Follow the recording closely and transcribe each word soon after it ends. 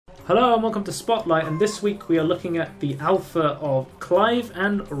Hello and welcome to Spotlight, and this week we are looking at the alpha of Clive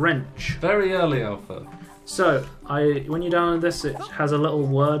and Wrench. Very early alpha. So, when you download this, it has a little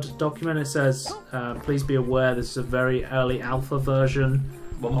Word document. It says, please be aware this is a very early alpha version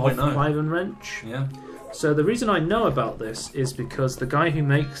of Clive and Wrench. Yeah. So the reason I know about this is because the guy who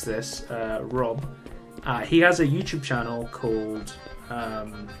makes this, Rob, he has a YouTube channel called...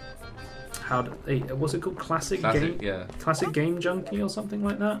 what's it called? Classic Game Junkie or something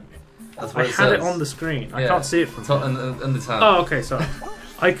like that. That's what I had it on the screen. I can't see it from here. In the tab. Oh, okay, sorry.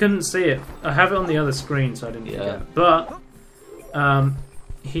 I couldn't see it. I have it on the other screen, so I didn't forget. But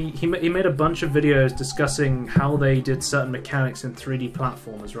he made a bunch of videos discussing how they did certain mechanics in 3D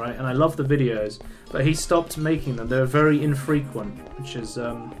platformers, right? And I love the videos, but he stopped making them. They're very infrequent, which is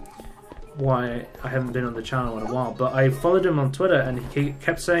why I haven't been on the channel in a while. But I followed him on Twitter, and he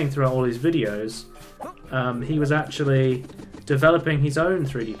kept saying throughout all his videos he was actually developing his own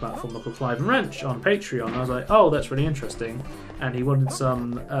 3D platformer called Clive and Wrench on Patreon. I was like, oh, that's really interesting. And he wanted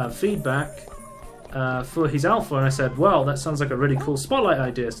some feedback for his alpha, and I said, well, that sounds like a really cool Spotlight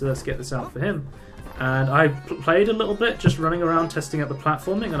idea, so let's get this out for him. And I played a little bit, just running around testing out the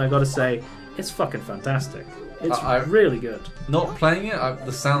platforming, and I gotta say, it's fucking fantastic. It's really good. Not playing it,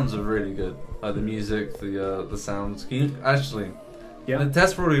 the sounds are really good. Like the music, the sounds. Can you actually... Yeah.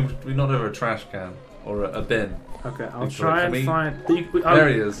 Desperately, we knocked over a trash can or a bin. Okay, I'll try and find... There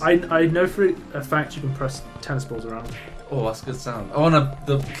he is. I know for a fact you can press tennis balls around. Oh, that's a good sound. Oh, and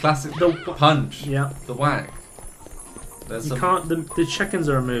the classic punch. Yeah. The whack. Can't... The chickens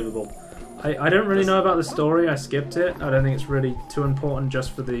are removable. I don't really know about the story. I skipped it. I don't think it's really too important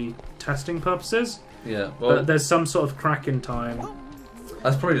just for the testing purposes. Yeah. Well, but there's some sort of crack in time.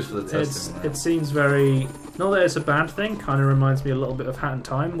 That's probably just for the testing. It seems very... Not that it's a bad thing. Kind of reminds me a little bit of Hat in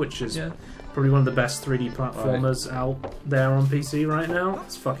Time, which is probably one of the best 3D platformers out there on PC right now.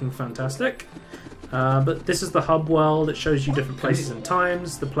 It's fucking fantastic. But this is the hub world. It shows you different places and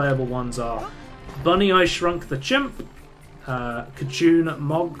times. The playable ones are Bunny I Shrunk the Chimp, Kachoon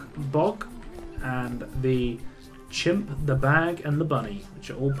Mog Bog, and the Chimp, the Bag, and the Bunny, which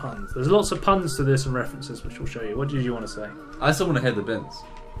are all puns. There's lots of puns to this and references, which we'll show you. What did you want to say? I still want to hit the bins.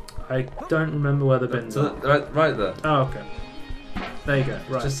 I don't remember where the bins are. Right there. Oh, okay. There you go.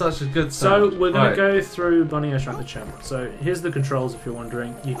 Right. Just such a good sound. So we're going to go through Bunny I Shrunk the Chimp. So here's the controls if you're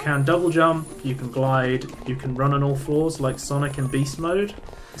wondering. You can double jump, you can glide, you can run on all floors like Sonic in Beast Mode.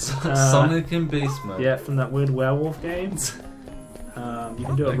 Sonic in Beast Mode? Yeah, from that weird werewolf game. You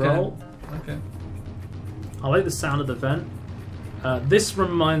can do a roll. Okay. I like the sound of the vent. This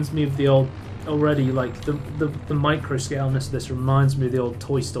reminds me of the old... Already, like, the micro-scaleness of this reminds me of the old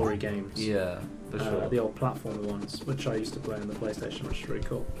Toy Story games. Yeah, for sure. The old platformer ones, which I used to play on the PlayStation, which is really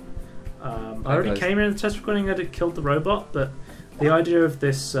cool. I already came in the test recording, I had killed the robot, but the idea of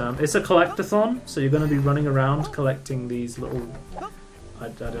this... it's a collectathon, so you're going to be running around collecting these little... I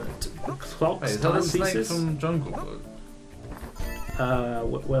don't know, clocks, Hey, is that the snake from Jungle Book?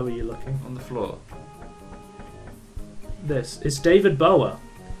 Where were you looking? On the floor. It's David Bowie.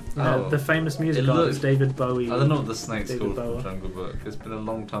 The famous music artist David Bowie. I don't know what the snake's David called from Jungle Book. It's been a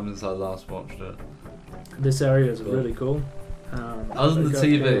long time since I last watched it. This area is really cool. Other than the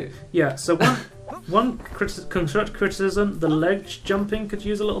TV. Yeah, so one constructive criticism, the ledge jumping could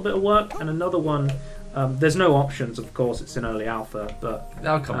use a little bit of work, and another one, there's no options, of course, it's in early alpha, but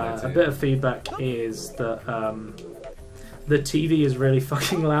a bit of feedback is that the TV is really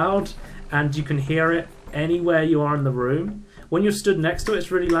fucking loud, and you can hear it anywhere you are in the room. When you're stood next to it,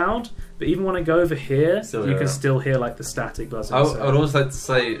 it's really loud, but even when I go over here, you can still hear like the static buzzing. I would also like to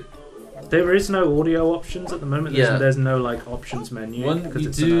say... There is no audio options at the moment. There's no like options menu because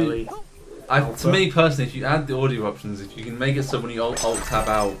it's an early alpha. To me personally, if you add the audio options, if you can make it so when you alt-tab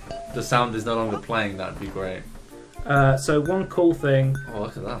out, the sound is no longer playing, that'd be great. So one cool thing... Oh,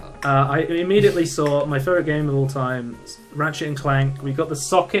 look at that. I immediately saw my favourite game of all time, Ratchet and Clank. We've got the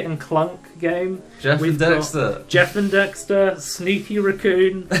Socket and Clunk game. Jeff and Dexter, Sneaky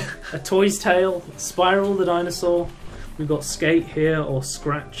Raccoon, A Toy's Tale, Spiral the Dinosaur. We've got Skate here, or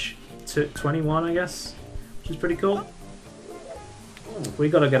Scratch 21, I guess, which is pretty cool. We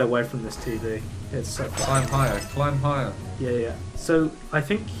got to get away from this TV. It's so fun. Climb higher. Yeah. So I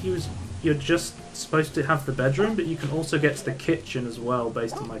think you're just supposed to have the bedroom, but you can also get to the kitchen as well,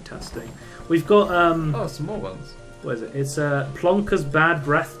 based on my testing. We've got some more ones. What is it? It's Plonker's Bad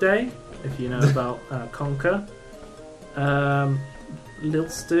Breath Day, if you know about Conker. Lil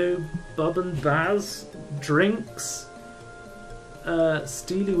Stew, Bub and Baz, Drinks,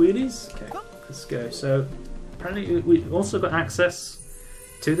 Steely Wheelies. Okay, let's go. So apparently we've also got access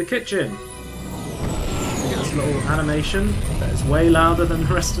to the kitchen. this little animation that is way louder than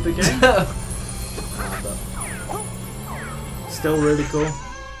the rest of the game. But still really cool.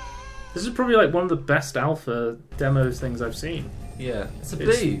 This is probably like one of the best alpha demos things I've seen. Yeah, it's a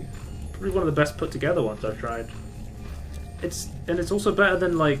B. Probably one of the best put together ones I've tried. It's also better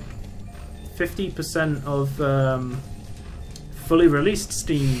than like 50% of fully released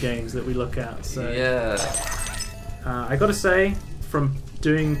Steam games that we look at. So yeah. I gotta say, from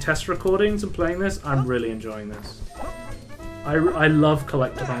doing test recordings and playing this, I'm really enjoying this. I love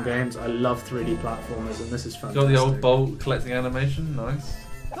collectathon games. I love 3D platformers, and this is fantastic. Got the old bolt collecting animation, nice.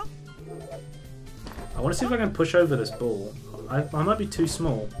 I want to see if I can push over this ball. I might be too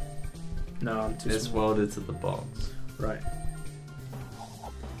small. No, I'm too small. It's welded to the box. Right.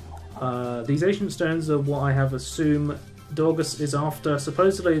 These ancient stones are what I have assumed Dorgus is after.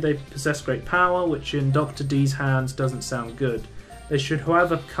 Supposedly they possess great power, which in Dr. D's hands doesn't sound good. They should,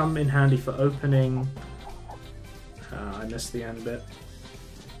 however, come in handy for opening... I missed the end bit.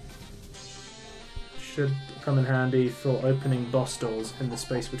 Should come in handy for opening boss doors in the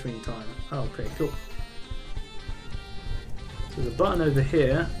space between time. Oh, okay, cool. So there's a button over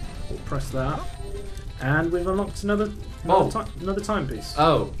here. We'll press that. And we've unlocked another timepiece.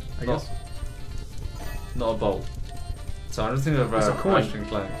 Oh, I guess. Not a bolt. So I don't think I've It's a coin. Ratchet and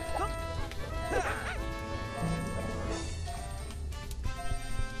Clank.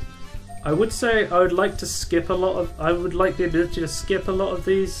 I would say I would like to skip a lot of... I would like the ability to skip a lot of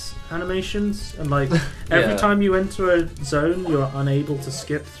these animations. And like, every time you enter a zone, you're unable to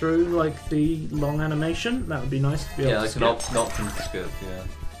skip through like the long animation. That would be nice to be able to skip. Yeah, like an option to skip, yeah.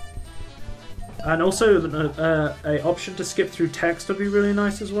 And also, a option to skip through text would be really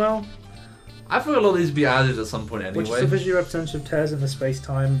nice as well. I thought a lot of these would be added at some point anyway. Which is a visual representation of tears in the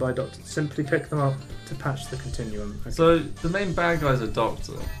space-time by Doctor. Simply pick them up to patch the continuum. Okay. So, the main bad guy's a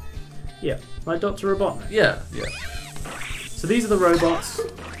doctor. Yeah, like Dr. Robotnik. Yeah, yeah. So these are the robots.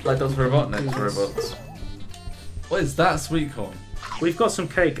 Like Dr. Robotnik's robots. What is that sweet corn? We've got some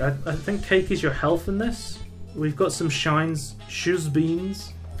cake. I think cake is your health in this. We've got some shines, shoes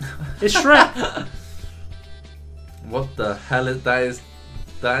beans. It's Shrek! What the hell is that?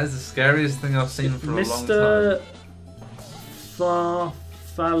 That is the scariest thing I've seen for a long time. Mr.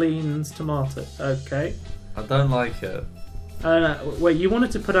 Farfaline's tomato. Okay. I don't like it. Wait, you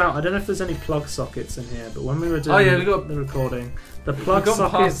wanted to put out... I don't know if there's any plug sockets in here, but when we were doing the recording, the plug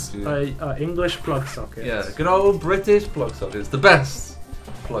sockets are English plug sockets. Yeah, good old British plug sockets. The best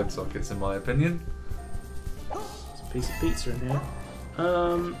plug sockets, in my opinion. There's a piece of pizza in here.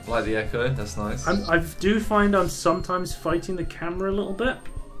 Like the echo, that's nice. I do find I'm sometimes fighting the camera a little bit.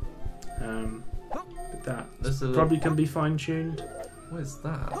 But that probably can be fine-tuned. What is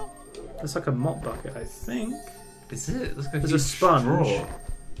that? It's like a mop bucket, I think. Is it? There's a sponge. Straw.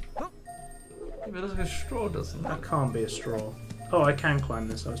 Yeah, but it looks like a straw, doesn't it? That can't be a straw. Oh, I can climb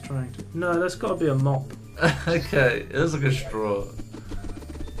this. I was trying to. No, that's got to be a mop. Okay, it looks like a straw.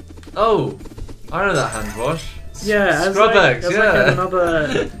 Oh, I know that hand wash. Yeah, as Scrubbags, like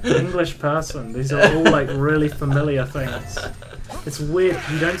another English person. These are all like really familiar things. It's weird.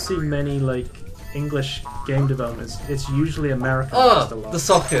 You don't see many like English game developments. It's usually American. Oh, the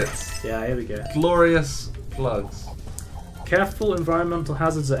sockets. Yeah, here we go. Glorious plugs. Careful, environmental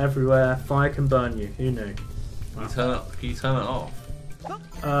hazards are everywhere. Fire can burn you. Who knew? Wow. Can you turn it off?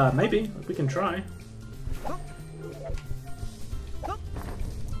 Maybe. We can try.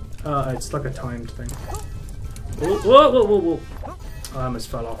 It's like a timed thing. Whoa, whoa, whoa, whoa! I almost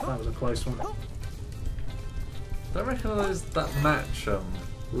fell off. That was a close one. Don't recognise that match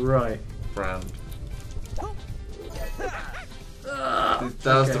right brand. That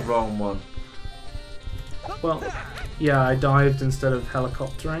was the wrong one. Well, yeah, I dived instead of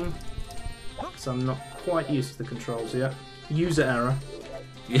helicoptering, because I'm not quite used to the controls yet. User error.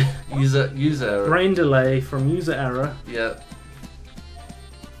 Yeah, user error. Brain delay from user error. Yeah.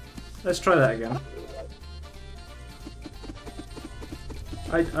 Let's try that again.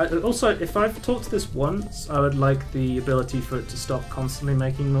 I also, if I've talked to this once, I would like the ability for it to stop constantly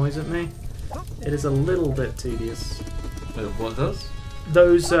making noise at me. It is a little bit tedious. Wait, what does?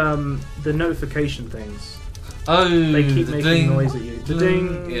 Those, the notification things. Oh, they keep making ding, noise at you. The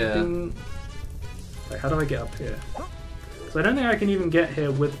ding, yeah. Ding. Wait, how do I get up here? So I don't think I can even get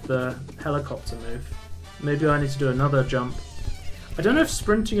here with the helicopter move. Maybe I need to do another jump. I don't know if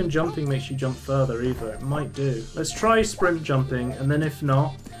sprinting and jumping makes you jump further either. It might do. Let's try sprint jumping, and then if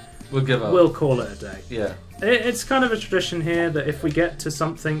not, we'll give up. We'll call it a day. Yeah. It's kind of a tradition here that if we get to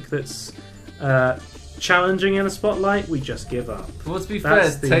something that's challenging in a spotlight, we just give up. Well, to be fair,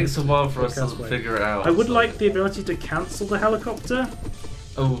 it takes a while for us to figure it out. I would like the ability to cancel the helicopter.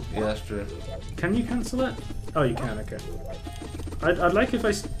 Oh, yeah, that's true. Can you cancel it? Oh, you can. Okay. I'd like if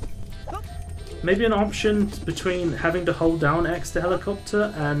maybe an option between having to hold down X to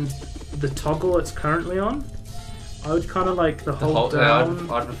helicopter and the toggle it's currently on. I would kind of like the hold down.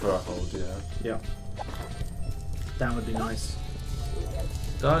 Yeah, I'd prefer a hold. Yeah. Yeah. That would be nice.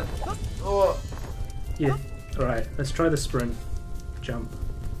 Don't. Oh. Yeah. Alright, let's try the sprint. Jump.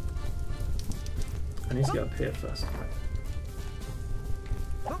 I need to get up here first.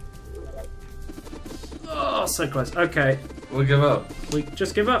 Oh, so close. Okay. We'll give up. We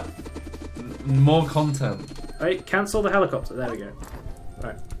just give up. More content. Right, cancel the helicopter. There we go.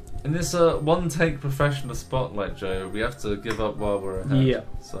 Right. In this one-take professional spotlight, Joe, we have to give up while we're ahead. Yeah.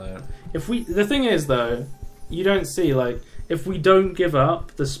 So. The thing is though, you don't see like if we don't give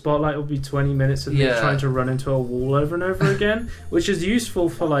up, the spotlight will be 20 minutes of me trying to run into a wall over and over again, which is useful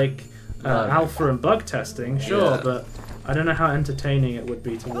for like alpha and bug testing, sure, but I don't know how entertaining it would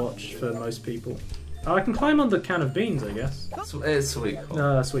be to watch for most people. Oh, I can climb on the can of beans, I guess. It's sweet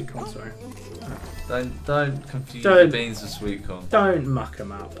corn. Sweet corn, sorry. Don't confuse the beans with sweet corn. Don't muck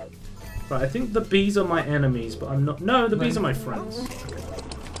them up. Right, I think the bees are my enemies, but I'm not. No, the bees are my friends.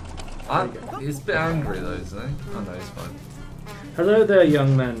 Okay. He's a bit angry though, isn't he? Oh no, he's fine. Hello there,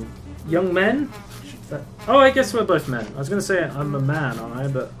 young men. Young men? Oh, I guess we're both men. I was going to say I'm a man, aren't I?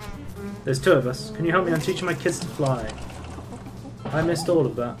 But there's two of us. Can you help me? I'm teaching my kids to fly. I missed all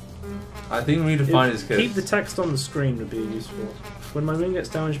of that. I think we need to find his kids. Keep the text on the screen would be useful. When my wing gets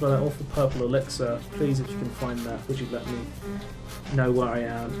damaged by that awful purple elixir, please, if you can find that, would you let me know where I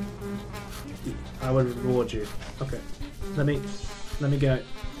am? I would reward you. Okay. Let me go.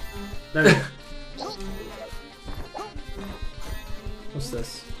 There we go. What's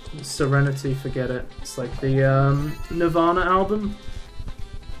this? Serenity, forget it. It's like the Nirvana album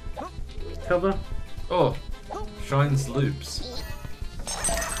cover. Oh, Shine's loops.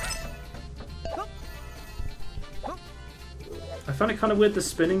 I find it kind of weird the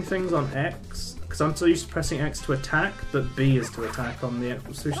spinning things on X, because I'm so used to pressing X to attack, but B is to attack on the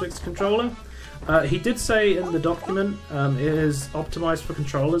Xbox 360 controller. He did say in the document it is optimized for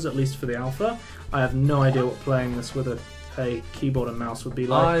controllers, at least for the alpha. I have no idea what playing this with a keyboard and mouse would be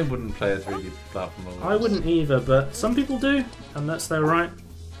like. I wouldn't play a 3D platform. I wouldn't either, but some people do, and that's their right.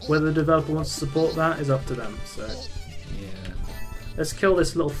 Whether the developer wants to support that is up to them. So yeah, let's kill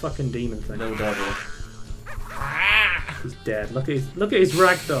this little fucking demon thing. Little devil. He's dead. Look at his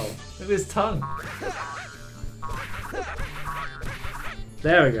ragdoll. Look at his tongue.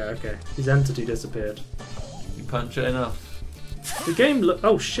 There we go. Okay, his entity disappeared. You punch it enough. The game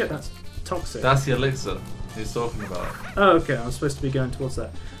oh shit, that's toxic. That's the elixir he's talking about. Oh, okay. I'm supposed to be going towards that.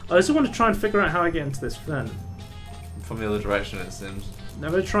 I also want to try and figure out how I get into this vent. From the other direction, it seems.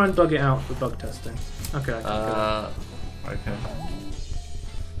 I'm going to try and bug it out for bug testing. Okay. Okay.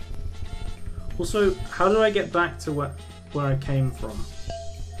 Also, how do I get back to where I came from?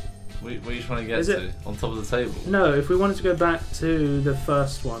 Where are you trying to get to? On top of the table? No, if we wanted to go back to the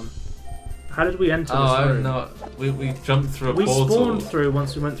first one, how did we enter this room? No, we jumped through a portal. We spawned through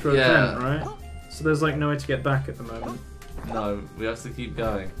once we went through a vent, right? So there's like no way to get back at the moment. No, we have to keep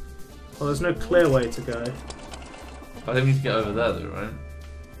going. Well, there's no clear way to go. I think we need to get over there though, right?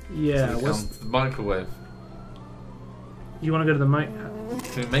 Yeah, what's the microwave? You want to go to the mic?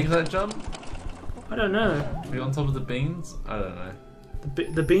 Can we make that jump? I don't know. Are we on top of the beans? I don't know.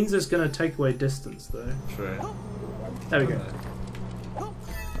 The beans is going to take away distance though. True. There we go.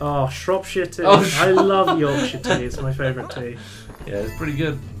 Oh, Shropshire tea. Oh, I love Yorkshire tea. It's my favourite tea. Yeah, it's pretty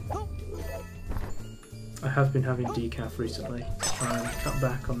good. I have been having decaf recently to try and cut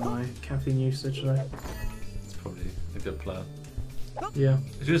back on my caffeine usage though. It's probably a good plan. Yeah.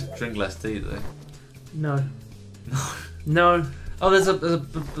 You should just drink less tea though. No. No. Oh, there's a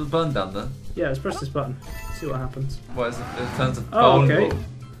button down there. Yeah, let's press this button. See what happens. What is it? It turns to Oh, okay. ball.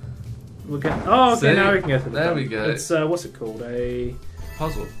 We'll get. Oh, okay. See? Now we can go for the There button. we go. It's what's it called? A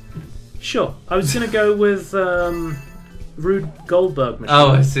puzzle. Sure. I was gonna go with Rube Goldberg machine.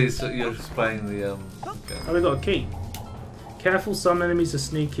 Oh, I see. So you're just playing the Okay. Oh, we got a key. Careful, some enemies are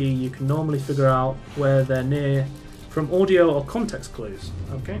sneaky. You can normally figure out where they're near from audio or context clues.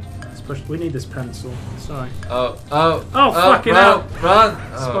 Okay. Let's push. We need this pencil. Sorry. Oh, fucking hell! Run!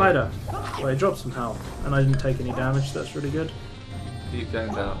 Spider. Well, it dropped some health, and I didn't take any damage. That's really good. Keep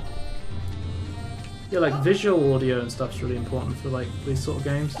going down. Yeah, like visual audio and stuff's really important for like these sort of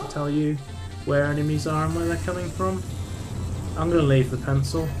games to tell you where enemies are and where they're coming from. I'm gonna leave the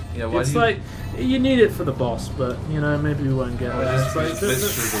pencil. Yeah, why it's like you need it for the boss, but you know maybe we won't get there. It's like,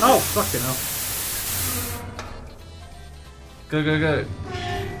 oh fucking hell! Go go go!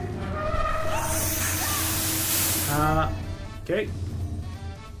 Okay.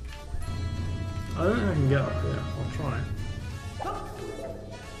 I don't think I can get up here. I'll try.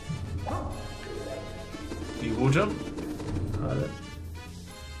 Do you wall jump?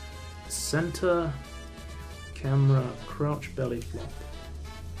 Center, camera, crouch, belly flop.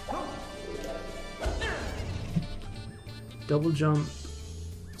 Double jump,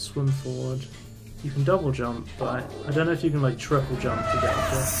 swim forward. You can double jump, but I don't know if you can like triple jump to get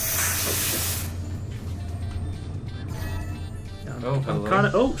up there. Yeah, I'm kind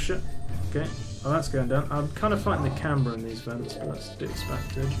of. Oh shit. Okay. Oh, that's going down. I'm kind of fighting the camera in these vents, but that's to be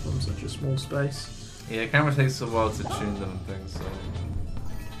expected from such a small space. Yeah, camera takes a while to tune them and things, so.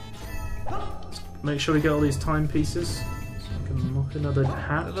 Make sure we get all these timepieces. So I can knock another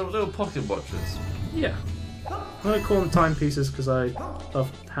hat. Little pocket watches. Yeah. I'm going to call them timepieces because I love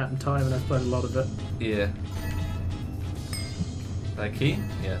Hat and Time and I've played a lot of it. Yeah. That key?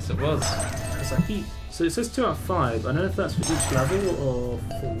 Yes, it was. That's a key. So it says 2 out of 5. I don't know if that's for each level or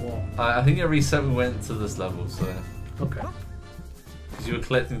for what. I think it reset when we went to this level, so. Okay. Because you were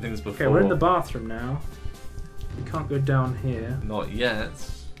collecting things before. Okay, we're in the bathroom now. We can't go down here. Not yet.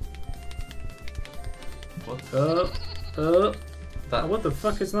 What? What the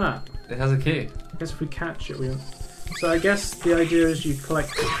fuck is that? It has a key. I guess if we catch it, we. So I guess the idea is you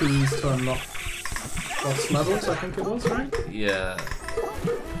collect the keys to unlock boss levels. I think it was, right? Yeah.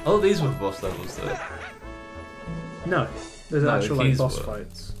 Oh, these were boss levels, though. No, there's actual the like keys boss were.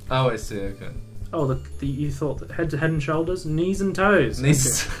 fights. Oh, I see. Okay. Oh, the you thought that head and shoulders, knees and toes.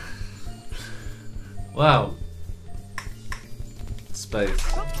 Knees. Okay. Wow. Space.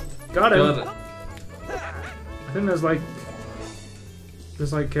 Got him. Got it. I think there's like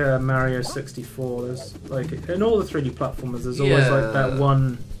Mario 64. There's like in all the 3D platformers. There's always like that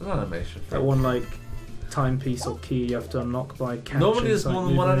one animation. That one like timepiece or key you have to unlock by catching. Normally there's more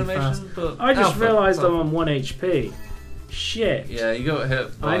than one animation, fast. but I just realised I'm on 1 HP. Shit. Yeah, you got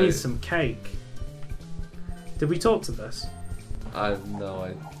hit. By... I need some cake. Did we talk to this? I have no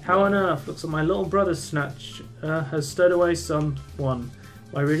idea. How on earth? Looks like my little brother's snatch has stowed away someone.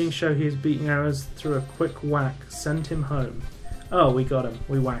 My readings show he is beating arrows through a quick whack. Send him home. Oh, we got him.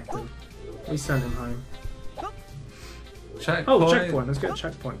 We whacked him. We sent him home. Checkpoint. Oh, checkpoint. Let's get a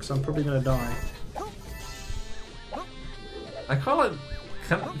checkpoint because I'm probably going to die. I can't.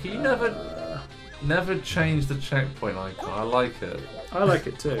 Can you never change the checkpoint icon? I like it. I like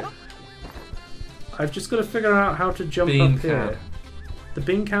it too. I've just got to figure out how to jump Bean up here. can. The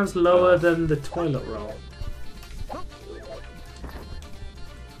bean can's lower than the toilet roll.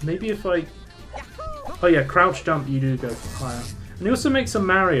 Maybe if I... Oh yeah, crouch jump you do go higher. And he also makes a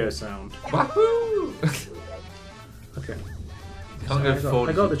Mario sound. Wahoo! Okay. Can't go forward.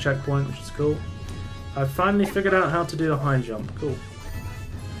 I got the checkpoint, which is cool. I finally figured out how to do a high jump. Cool.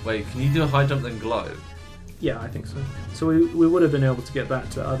 Wait, can you do a high jump then glide? Yeah, I think so. So we would have been able to get back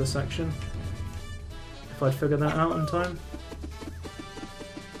to the other section if I'd figured that out in time.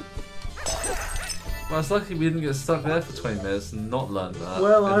 Well, it's lucky we didn't get stuck there for 20 minutes and not learn that.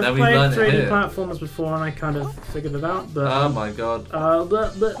 Well, and I've played 3D platformers before and I kind of figured it out, but... Oh my god.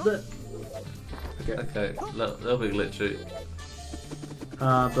 Okay. Okay, that'll be glitchy.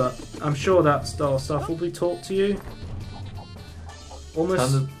 But I'm sure that style stuff will be taught to you.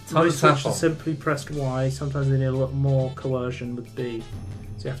 Almost most switches simply pressed Y. Sometimes they need a lot more coercion with B.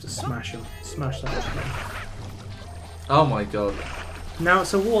 So you have to smash them. Smash that button. Oh my god. Now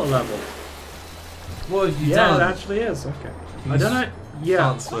it's a water level. What have you done? Yeah, it actually is. Okay. I don't know. Yeah,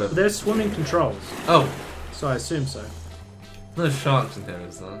 can't swim. There's swimming controls. Oh. So I assume so. No sharks in here,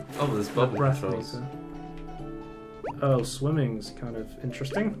 is there? Oh, there's bubble controls. Meter. Oh, swimming's kind of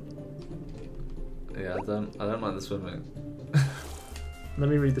interesting. Yeah, I don't mind the swimming. Let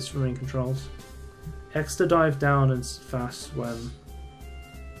me read the swimming controls. X to dive down and fast swim.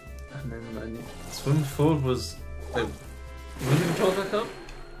 And then swim forward was... Wait, when you control back up?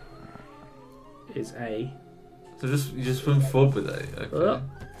 Is A. So you just swim forward with A, okay.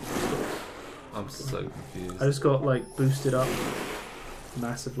 I'm so confused. I just got like boosted up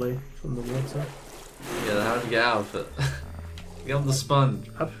massively from the water. Yeah, how do you get out of it? Get on the sponge.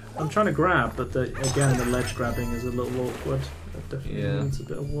 I'm trying to grab, but again the ledge grabbing is a little awkward. It definitely needs a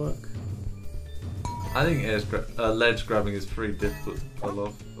bit of work. I think ledge grabbing is pretty difficult to pull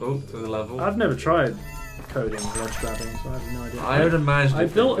off. Oh, to the level. I've never tried coding ledge grabbing, so I have no idea. I would imagine. I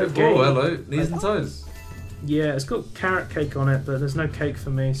built a game. Oh, hello, knees and toes. Yeah, it's got carrot cake on it, but there's no cake for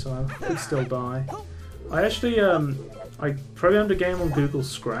me, so I could still die. I actually I programmed a game on Google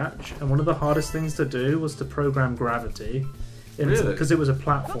Scratch, and one of the hardest things to do was to program gravity, because it was a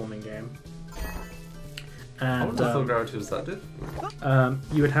platforming game. And I wouldn't have thought gravity was that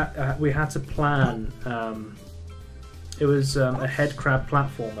difficult. We had to plan. It was a head crab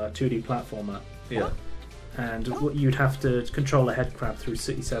platformer, 2D platformer, Yeah. And you'd have to control a head crab through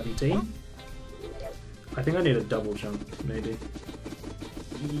City 17. I think I need a double jump, maybe.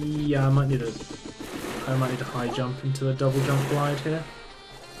 Yeah, I might need a high jump into a double jump glide here.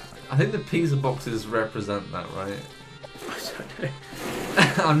 I think the pizza boxes represent that, right?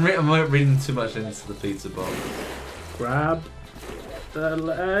 I don't know. I'm reading too much into the pizza box. Grab the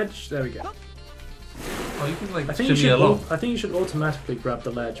ledge. There we go. Oh, you can like I think you should automatically grab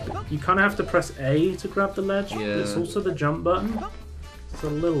the ledge, but you kind of have to press A to grab the ledge. Yeah. It's also the jump button. It's a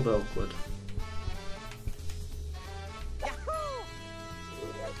little bit awkward.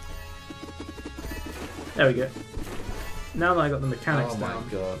 There we go. Now that I got the mechanics down, oh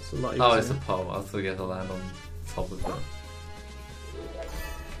my god! it's a lot easier. Oh, it's a pole. I thought you had to land on top of it.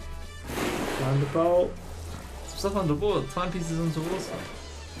 Climb the pole. Stuff underwater. Timepieces underwater.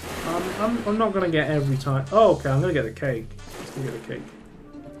 I'm not gonna get every time. Oh, okay. I'm gonna get the cake. Let's go get the cake.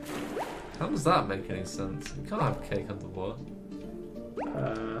 How does that make any sense? You can't have cake underwater.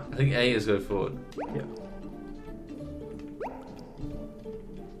 I I think A is go forward. Yeah.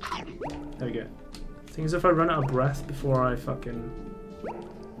 There we go. Thing is, if I run out of breath before I fucking...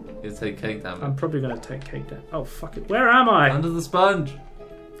 You take cake damage. I'm probably gonna take cake down. Oh, fuck it. Where am I? Under the sponge.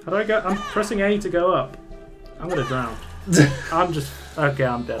 How do I go? I'm pressing A to go up. I'm gonna drown. I'm just... Okay,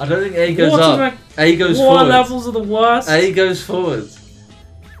 I'm dead. I don't think A goes Water's up. like- A goes Water forward. levels are the worst. A goes forward.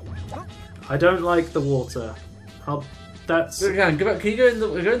 I don't like the water. That's... Go back. Can you go in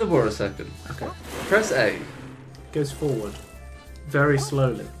the water a second? Okay. Press A. Goes forward. Very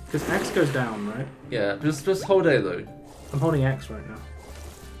slowly. Because X goes down, right? Yeah, just hold A though. I'm holding X right now.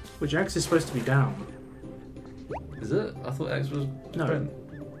 Which X is supposed to be down. Is it? I thought X was No. sprint.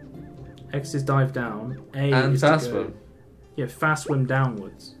 X is dive down. A And is fast to go, swim. Yeah, fast swim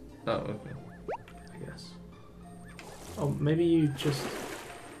downwards, Oh, okay. I guess. Oh, maybe you just...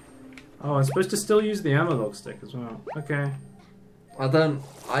 Oh, I'm supposed to still use the analog stick as well. Okay.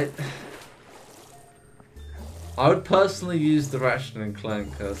 I would personally use the Ratchet and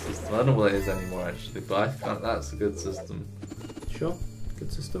Clank system. I don't know what it is anymore actually, but I think that's a good system. Sure.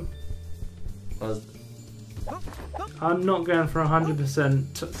 Good system. I I'm not going for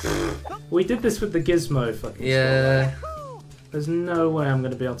 100%. We did this with the Gizmo fucking Yeah. spotlight. There's no way I'm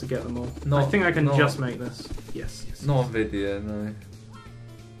going to be able to get them all. I think I can just make this. Yes. Not on video, no.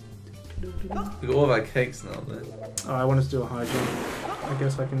 We've got all of our cakes now though. Oh, I wanted to do a high jump. I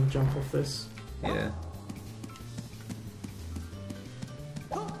guess I can jump off this. Yeah.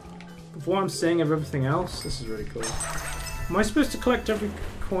 Before I'm seeing of everything else, this is really cool. Am I supposed to collect every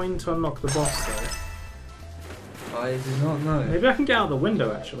coin to unlock the boss though? I do not know. Maybe I can get out the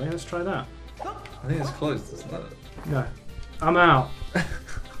window actually. Let's try that. I think it's closed, isn't it? No. I'm out.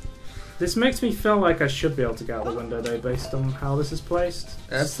 This makes me feel like I should be able to get out the window though, based on how this is placed.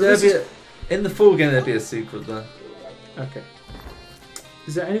 In the full game there'd be a secret there. Okay.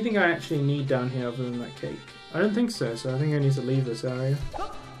 Is there anything I actually need down here other than that cake? I don't think so, so I think I need to leave this area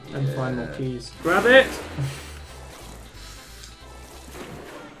and find more keys. Grab it!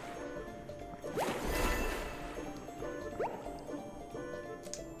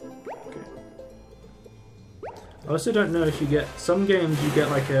 Okay. I also don't know if you get some games you get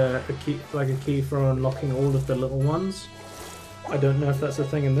like a key for unlocking all of the little ones. I don't know if that's a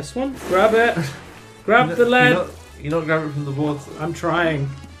thing in this one. Grab it! Grab the lead! You're not grabbing it from the water? I'm trying.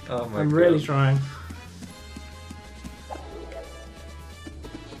 Oh my god. I'm really trying.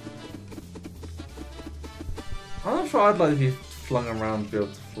 I'm not sure I'd like to be flung around to be able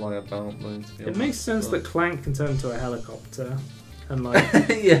to fly about though. It makes sense that Clank can turn into a helicopter, and like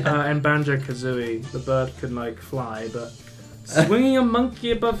yeah. in Banjo-Kazooie, the bird can like fly, but swinging a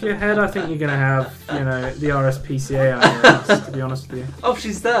monkey above your head, I think you're gonna have, you know, the RSPCA out your ass, to be honest with you. Oh,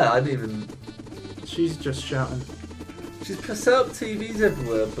 she's there. I didn't even. She's just shouting. She's set up TVs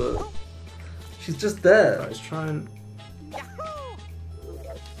everywhere, but she's just there. I was trying.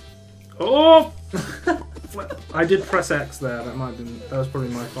 Oh! I did press X there. That was probably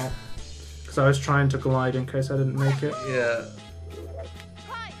my fault. Because I was trying to glide in case I didn't make it. Yeah.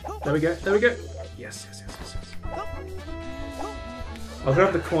 There we go. There we go. Yes. I'll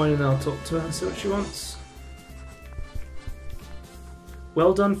grab the coin and I'll talk to her and see what she wants.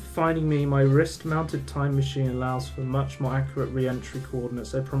 Well done for finding me. My wrist-mounted time machine allows for much more accurate re-entry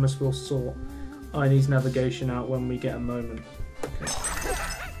coordinates. I promise we'll sort Einie's navigation out when we get a moment. Okay.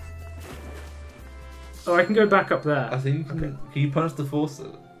 Oh, I can go back up there. I think you can. Can you punch the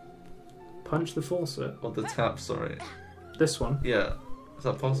faucet? Punch the faucet? Or the tap, sorry. This one? Yeah. Is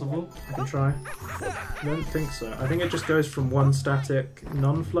that possible? I can try. I don't think so. I think it just goes from one static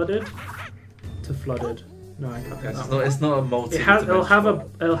non-flooded to flooded. No, I can't. Okay, do so that. it's not a multi. It'll have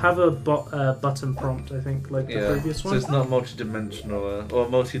a button prompt, I think, like the previous one. So it's not multi-dimensional or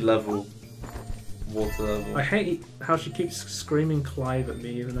multi-level water level. I hate how she keeps screaming Clive at me,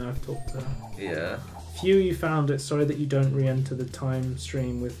 even though I've talked to her. Yeah. Few you found it. Sorry that you don't re-enter the time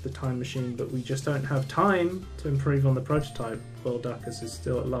stream with the time machine, but we just don't have time to improve on the prototype while Duckus is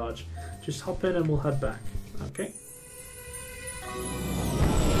still at large. Just hop in and we'll head back. Okay.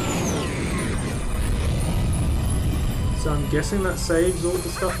 So I'm guessing that saves all the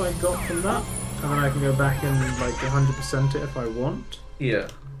stuff I got from that, and then I can go back and like 100% it if I want. Yeah.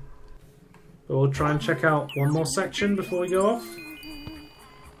 But we'll try and check out one more section before we go off.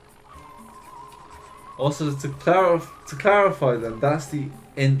 Also, to clarify then, that's the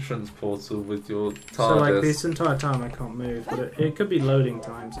entrance portal with your TARDIS. So like this entire time I can't move, but it could be loading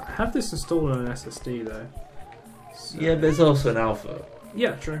times. I have this installed on an SSD though. So. Yeah, but it's also an alpha.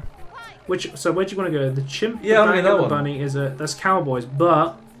 Yeah, true. So where do you want to go? The chimp, Yeah, the I mean, bag, that and the one. bunny that's cowboys,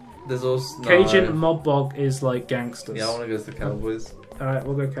 but There's also Cajun no. Mob Bog is like gangsters. Yeah, I want to go to the Cowboys. Alright,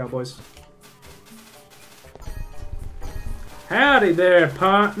 we'll go cowboys. Howdy there,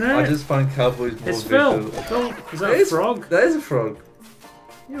 partner! I just find Cowboys more It's Phil! visual. Phil, is that a frog? That is a frog.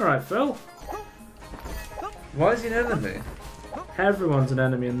 You're right, Phil. Why is he an enemy? Everyone's an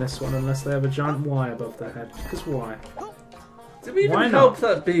enemy in this one unless they have a giant Y above their head. Because why? Did we Why even help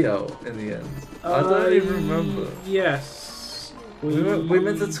that bee out in the end? I don't even remember. Yes. We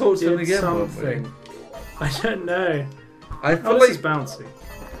meant to talk to him did again, weren't we? something. I don't know. I feel Oh, like this is bouncy.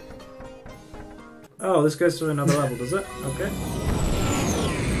 Oh, this goes to another level, does it? Okay.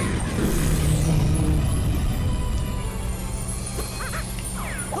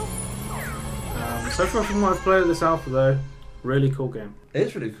 So far from what I've played with this alpha though, really cool game.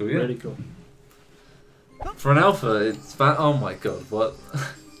 it's really cool, yeah. Really cool. For an alpha, it's oh my god, what?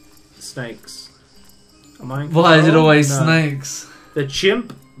 Snakes. Am I in Why is it control? always No. snakes? The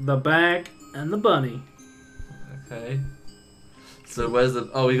chimp, the bag, and the bunny. Okay. So where's the?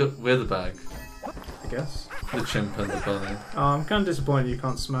 Oh, we're the bag. I guess. The chimp and the bunny. Oh, I'm kind of disappointed you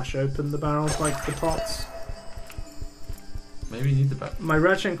can't smash open the barrels like the pots. Maybe you need the bag. My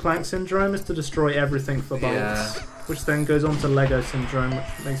Ratchet and Clank syndrome is to destroy everything for bolts, Yeah. which then goes on to Lego syndrome,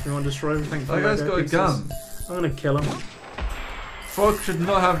 which makes me want to destroy everything for That guy's Lego got a pieces. gun. I'm gonna kill him. Frogs should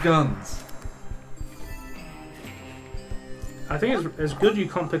not have guns. I think it's good you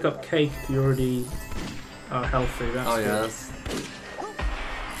can't pick up cake if you already are healthy. That's Oh good. yeah, that's...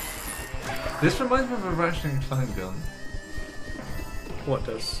 This reminds me of a Ratchet and Clank gun. What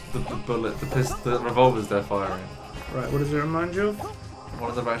does? The bullet, the revolvers they're firing. Right, what does it remind you of? One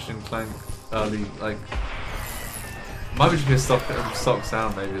of the Ratchet and Clank early, like... Might be just be a stock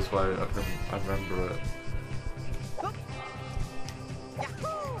sound, maybe is why I remember it.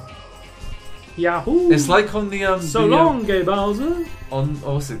 Yahoo! It's like on the So long, Gay Bowser! on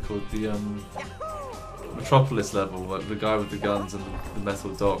what's it called? The Metropolis level, like the guy with the guns and the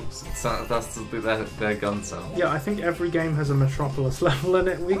metal dogs. That's their gun sound. Yeah, I think every game has a Metropolis level in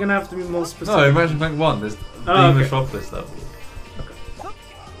it. We're gonna have to be more specific. No, Ratchet and Clank 1, there's the okay. Metropolis level.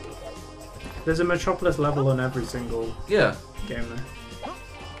 There's a Metropolis level on every single Yeah. game there.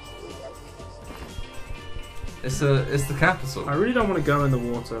 It's the capital. I really don't want to go in the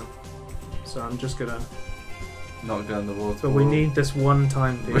water, so I'm just gonna... Not go in the water. But we need this one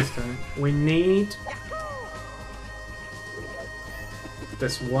timepiece, don't we? We need...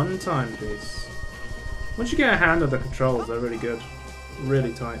 this one timepiece. Once you get a hand on the controls, they're really good.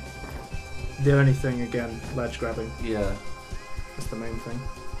 Really tight. The only thing, again, ledge grabbing. Yeah. That's the main thing.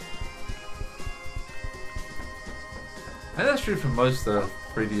 And that's true for most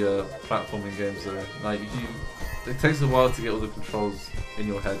 3D platforming games though. Like it takes a while to get all the controls in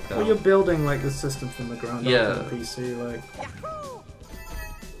your head down. Well, you're building like the system from the ground Yeah. up on the PC, like...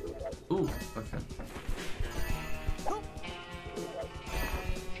 Ooh, okay.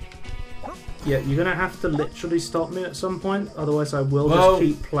 Yeah, you're gonna have to literally stop me at some point, otherwise I will Well, just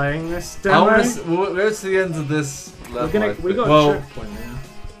keep playing this I demo. we'll go to the end of this level. We got well, a checkpoint now.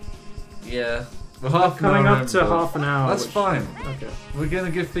 yeah. We're half an Coming hour up in, to but half an hour. That's which- fine. Okay. We're gonna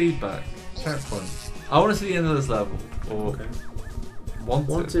give feedback. Checkpoint. I want to see the end of this level. Or Okay.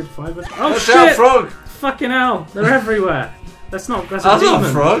 wanted. 5 of... Oh Watch shit! out, frog! Fucking hell! They're everywhere! That's a That's not demon! a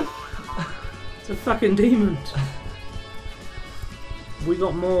frog! It's a fucking demon! We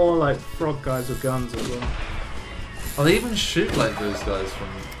got more like frog guys with guns as well. Oh, they even shoot like those guys from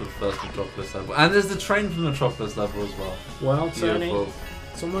the first Metropolis level. And there's the train from the Metropolis level as well. Well, Tony, Beautiful.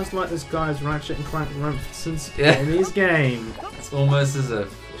 it's almost like this guy's Ratchet and Clank references Yeah. in his game. It's almost as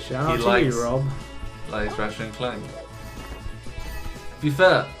if Shout out He to likes- you, Rob. like Ratchet and Clank. To be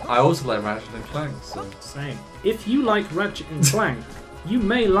fair, I also like Ratchet and Clank, so... Same. If you like Ratchet and Clank, you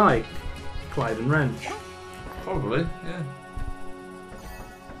may like Clive and Wrench. Probably, yeah.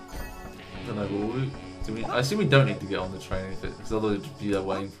 I don't know, I assume we don't need to get on the train because otherwise it'd be there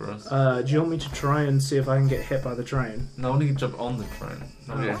waiting for us. Do you want me to try and see if I can get hit by the train? No, I want to jump on the train.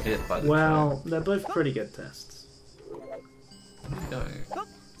 Not get hit by the train. Well, they're both pretty good tests. Where are you going?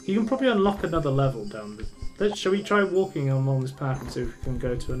 You can probably unlock another level down the... Shall we try walking along this path and see if we can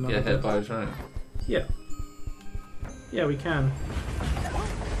go to another... Get hit by a train? Yeah. Yeah, we can.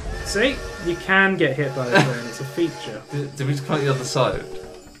 See? You can get hit by a train. It's a feature. Did we just come out the other side?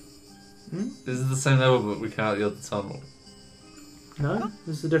 Hmm? This is the same level, but we came out the other tunnel. No?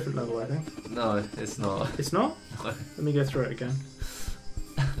 This is a different level, I think. No, it's not. It's not? No. Let me go through it again.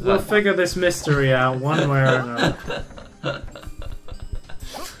 We'll figure this mystery out one way or another.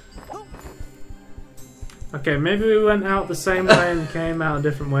 Okay, maybe we went out the same way and came out a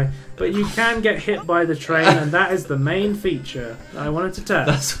different way. But you can get hit by the train, and that is the main feature that I wanted to test.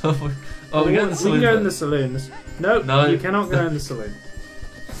 That's what we... Oh, we can go in the saloons. Nope, no, you cannot go in the saloon.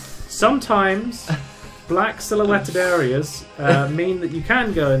 Sometimes black silhouetted areas mean that you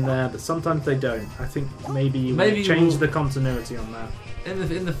can go in there, but sometimes they don't. I think maybe you change the continuity on that.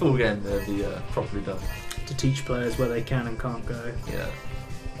 In the full game, they'll be properly done. To teach players where they can and can't go. Yeah.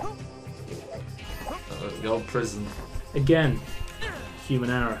 The old prison. Again, human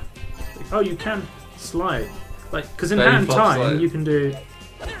error. Oh, you can slide. Like, because in hand time, slide. You can do...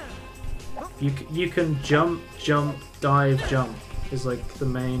 You can jump, dive, jump. Is like the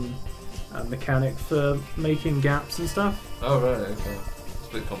main mechanic for making gaps and stuff. Oh right, okay. It's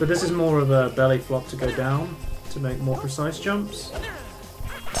a bit complicated. But this is more of a belly flop to go down to make more precise jumps.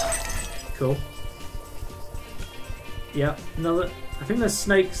 Cool. Yeah, another. I think there's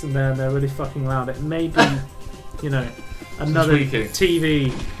snakes in there and they're really fucking loud. It may be, you know, another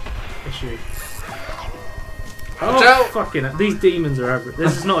TV issue. Oh fucking! These demons are everywhere.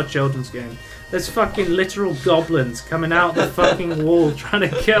 This is not a children's game. There's fucking literal goblins coming out the fucking wall trying to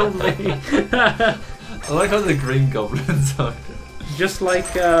kill me. I like how the green goblins are. Just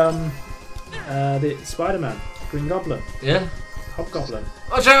like the Spider-Man, Green Goblin. Yeah. Hobgoblin.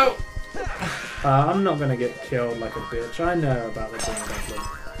 Watch out! I'm not gonna get killed like a bitch. I know about the Green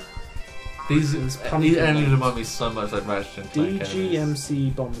Goblin. These enemies remind me so much like Ratchet and Clank.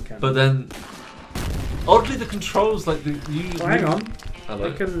 DGMC bomb cannon. But then, oddly, the controls like the you. Oh, hang on. Hello.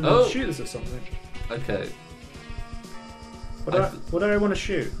 I can shoot this at something. Okay. What do I want to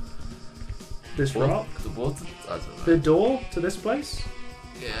shoot? This rock? The water? I don't know. The door to this place?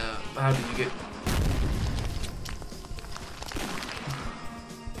 Yeah. How did you get?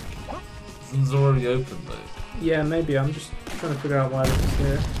 It's already open though. Yeah, maybe. I'm just trying to figure out why this is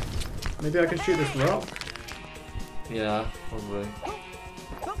here. Maybe I can shoot this rock? Yeah, probably.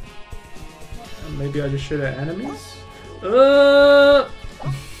 And maybe I just shoot at enemies?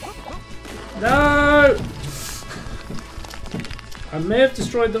 No! I may have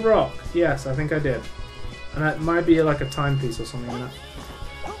destroyed the rock. Yes, I think I did. And that might be like a timepiece or something in it.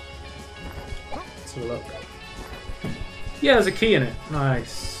 Let's have a look. Yeah, there's a key in it.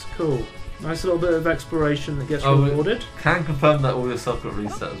 Nice. Cool. Nice little bit of exploration that gets rewarded. Can confirm that all your stuff got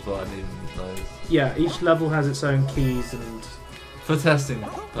reset as well. I didn't know. Yeah, each level has its own keys and... For testing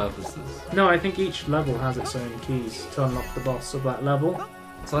purposes. No, I think each level has its own keys to unlock the boss of that level.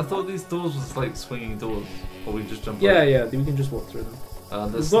 So I thought these doors was like swinging doors, or we just jump. Yeah, yeah, we can just walk through them.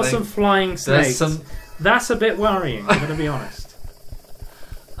 We've got some flying snakes. That's a bit worrying. I'm gonna be honest.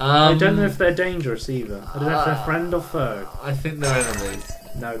 I don't know if they're dangerous either. I don't know if they're friend or foe. I think they're enemies.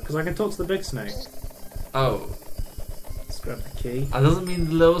 No, because I can talk to the big snake. Oh. Let's grab the key. That doesn't mean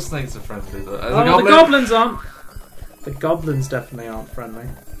the little snakes are friendly though. Oh, the goblins aren't. The goblins definitely aren't friendly.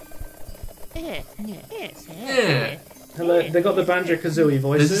 Yeah. Hello, they got the Banjo-Kazooie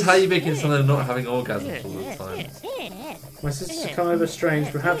voices. This is how you make it so they're not having orgasms all the time. My sister's come over strange.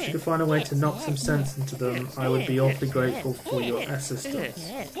 Perhaps you could find a way to knock some sense into them. I would be awfully grateful for your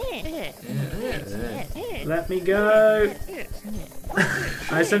assistance. Let me go.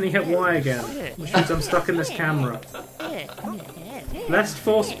 I accidentally hit Y again, which means I'm stuck in this camera. Less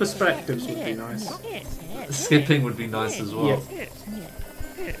forced perspectives would be nice. Skipping would be nice as well. Yeah.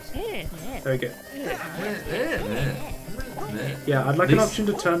 There we go. Yeah, I'd like an option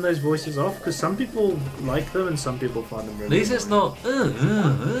to turn those voices off, because some people like them and some people find them really At least it's not because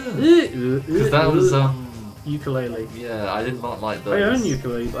that was ukulele. Yeah, I did not like those. I own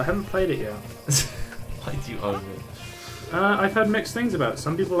ukulele, but I haven't played it yet. Why do you own it? I've heard mixed things about it.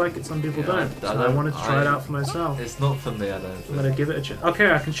 Some people like it, some people don't. So I wanted to try it out for myself. It's not for me, I don't think. I'm gonna give it a chance.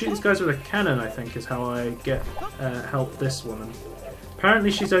 Okay, I can shoot these guys with a cannon, I think, is how I get help this woman.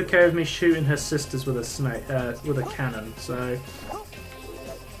 Apparently she's okay with me shooting her sisters with a snake, with a cannon. So,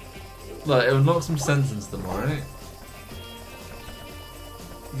 look, it'll knock some sense into them, alright?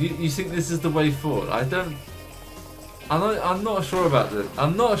 You think this is the way forward? I'm not sure about this.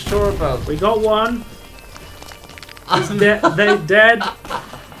 I'm not sure about. We got one. They're dead.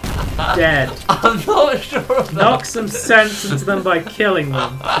 Dead. I'm not sure about. Knock some sense into them by killing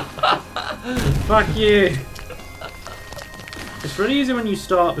them. Fuck you. It's really easy when you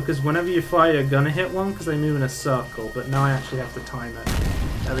start because whenever you fire, you're gonna hit one because they move in a circle. But now I actually have to time it.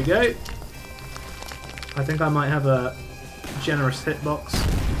 There we go. I think I might have a generous hitbox,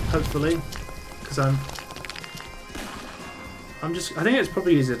 hopefully, because I think it's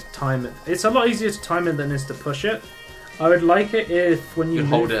probably easier to time it. It's a lot easier to time it than it is to push it. I would like it if when you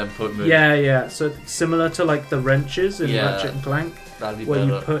hold it and put move. Yeah. So similar to like the wrenches in Ratchet and Clank, that'd be where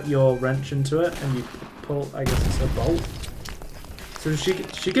better. you put your wrench into it and you pull. I guess it's a bolt. So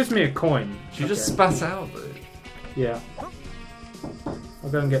she gives me a coin. She just spat out though. Yeah.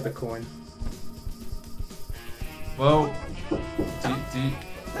 I'll go and get the coin. Well,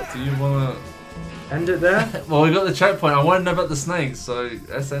 do you want to end it there? Well, we got the checkpoint. I want to know about the snakes, so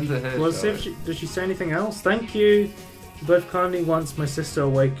let's end it here. Well, see if does she say anything else? Thank you. Both kindly once my sister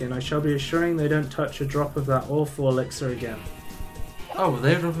awaken. I shall be assuring they don't touch a drop of that awful elixir again. Oh, well,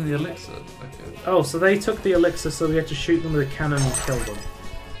 they're dropping the elixir. Okay. Oh, so they took the elixir, so we had to shoot them with a cannon and kill them.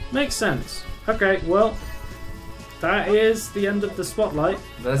 Makes sense. Okay, well, that is the end of the spotlight.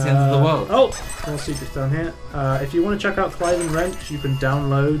 That's the end of the world. Oh, more secrets down here. If you want to check out Clive and Wrench, you can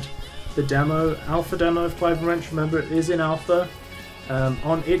download the demo, alpha demo of Clive and Wrench. Remember, it is in alpha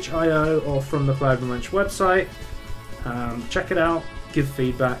on itch.io or from the Clive and Wrench website. Check it out, give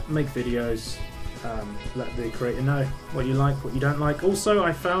feedback, make videos. Let the creator know what you like, what you don't like. Also,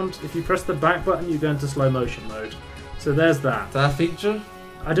 I found if you press the back button, you go into slow motion mode. So there's that. Is that a feature?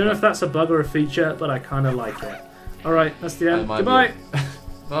 I don't know if that's a bug or a feature, but I kind of like it. Alright, that's the end. Goodbye!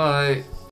 Bye!